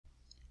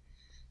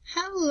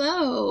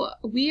Hello!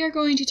 We are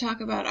going to talk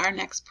about our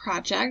next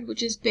project,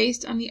 which is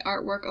based on the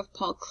artwork of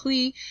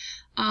Klee,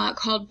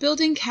 called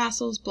Building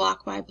Castles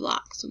Block by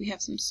Block. So we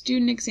have some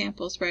student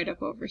examples right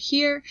up over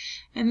here,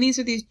 and these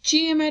are these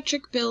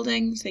geometric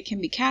buildings. They can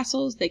be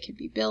castles, they can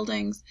be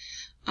buildings,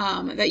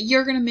 that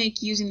you're going to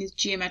make using these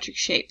geometric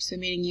shapes. So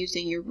meaning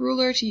using your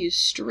ruler to use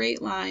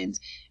straight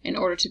lines in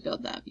order to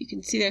build them. You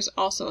can see there's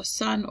also a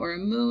sun or a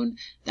moon.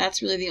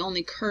 That's really the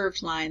only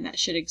curved line that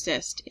should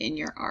exist in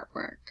your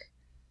artwork.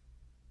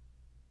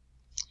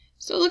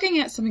 So looking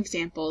at some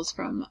examples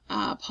from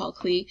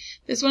Klee,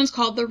 this one's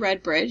called the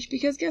Red Bridge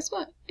because guess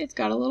what? It's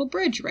got a little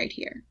bridge right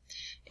here.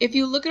 If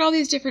you look at all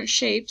these different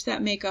shapes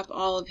that make up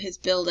all of his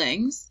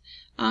buildings,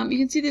 you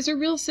can see these are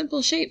real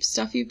simple shapes,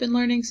 stuff you've been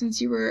learning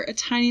since you were a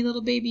tiny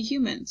little baby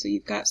human. So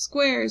you've got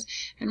squares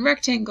and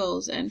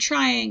rectangles and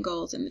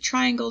triangles, and the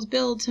triangles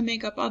build to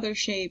make up other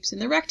shapes,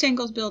 and the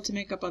rectangles build to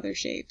make up other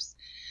shapes.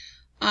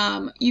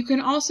 You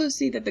can also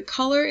see that the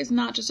color is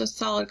not just a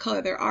solid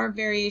color. There are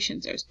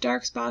variations. There's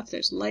dark spots,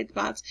 there's light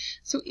spots.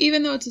 So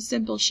even though it's a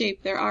simple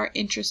shape, there are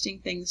interesting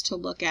things to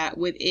look at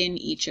within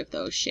each of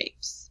those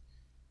shapes.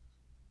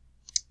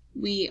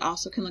 We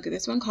also can look at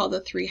this one called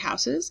the Three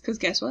Houses, because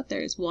guess what?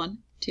 There's 1,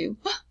 2,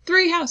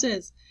 3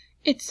 houses.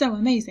 It's so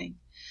amazing.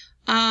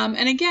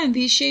 And again,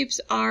 these shapes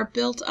are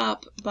built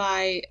up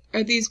by,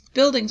 or these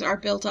buildings are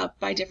built up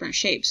by different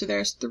shapes. So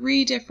there's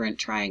 3 different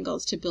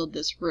triangles to build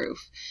this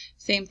roof.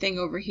 Same thing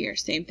over here,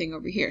 same thing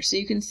over here. So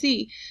you can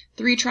see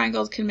 3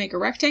 triangles can make a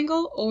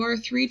rectangle, or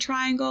 3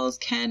 triangles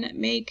can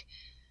make,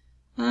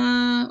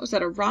 was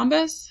that a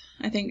rhombus?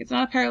 I think it's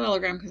not a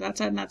parallelogram because that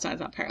side and that side is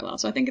not parallel.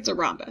 So I think it's a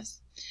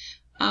rhombus.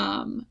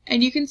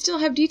 And you can still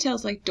have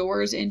details like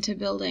doors into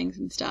buildings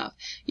and stuff.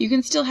 You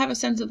can still have a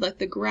sense of like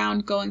the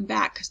ground going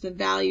back because the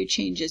value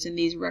changes in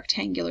these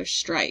rectangular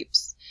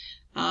stripes.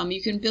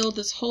 You can build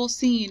this whole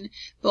scene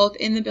both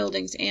in the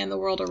buildings and the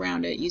world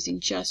around it using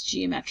just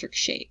geometric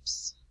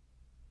shapes.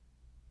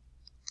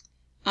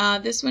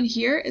 This one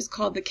here is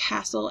called the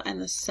Castle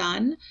and the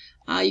Sun.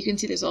 You can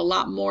see there's a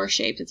lot more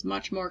shapes. It's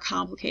much more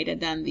complicated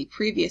than the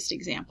previous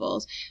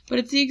examples, but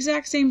it's the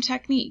exact same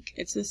technique.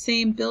 It's the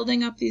same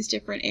building up these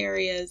different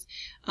areas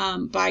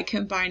by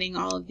combining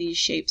all of these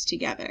shapes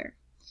together.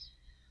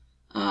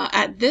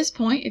 At this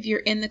point, if you're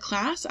in the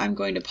class, I'm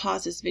going to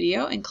pause this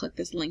video and click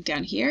this link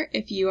down here.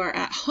 If you are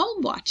at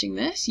home watching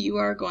this, you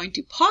are going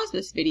to pause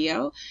this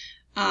video,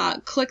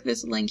 click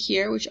this link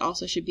here, which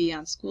also should be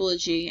on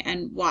Schoology,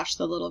 and watch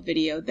the little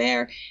video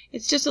there.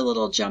 It's just a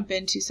little jump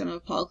into some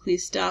of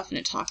Klee's stuff, and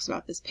it talks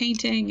about this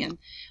painting, and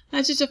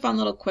that's just a fun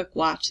little quick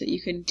watch that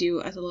you can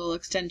do as a little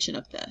extension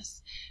of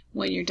this.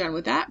 When you're done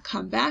with that,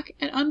 come back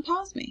and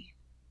unpause me.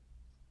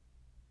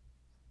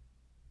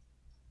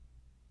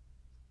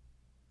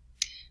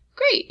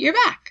 Great, you're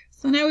back.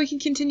 So now we can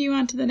continue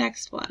on to the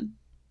next one.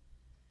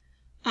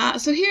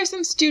 So here are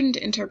some student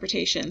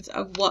interpretations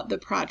of what the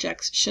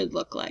projects should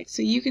look like.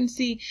 So you can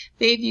see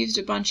they've used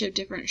a bunch of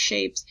different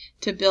shapes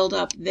to build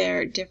up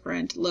their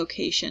different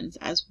locations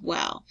as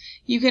well.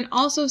 You can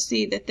also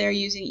see that they're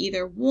using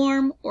either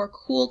warm or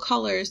cool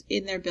colors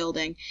in their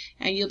building,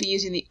 and you'll be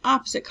using the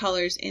opposite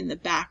colors in the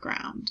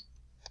background.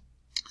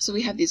 So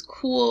we have these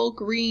cool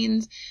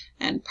greens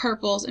and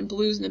purples and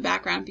blues in the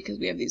background because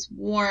we have these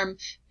warm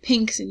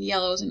pinks and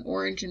yellows and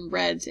orange and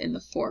reds in the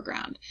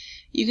foreground.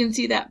 You can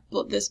see that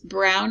this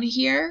brown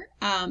here,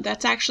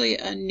 that's actually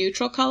a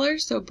neutral color.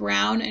 So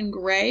brown and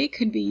gray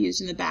could be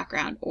used in the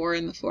background or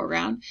in the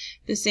foreground.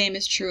 The same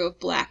is true of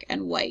black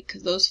and white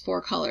because those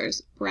 4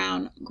 colors,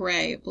 brown,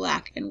 gray,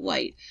 black, and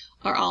white,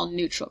 are all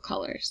neutral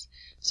colors.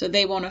 So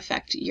they won't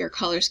affect your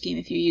color scheme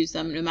if you use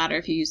them, no matter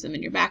if you use them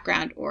in your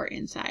background or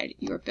inside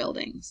your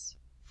buildings.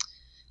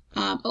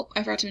 Oh,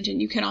 I forgot to mention,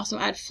 you can also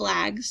add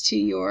flags to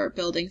your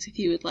buildings if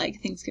you would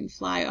like. Things can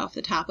fly off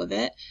the top of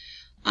it.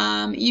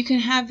 You can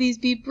have these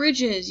be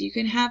bridges. You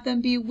can have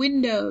them be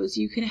windows.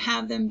 You can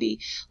have them be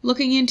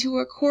looking into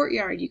a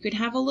courtyard. You can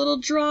have a little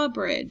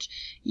drawbridge.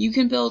 You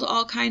can build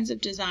all kinds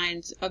of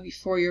designs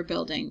for your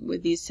building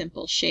with these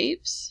simple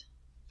shapes.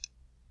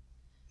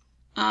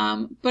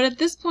 But at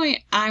this point,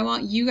 I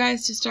want you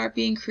guys to start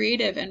being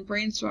creative and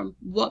brainstorm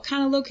what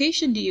kind of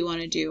location do you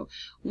want to do?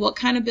 What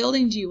kind of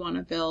building do you want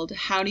to build?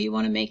 How do you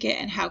want to make it?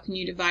 And how can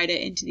you divide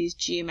it into these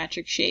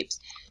geometric shapes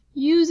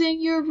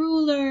using your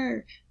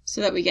ruler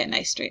so that we get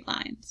nice straight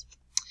lines?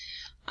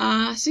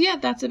 So yeah,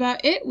 that's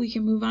about it. We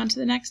can move on to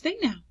the next thing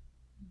now.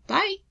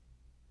 Bye!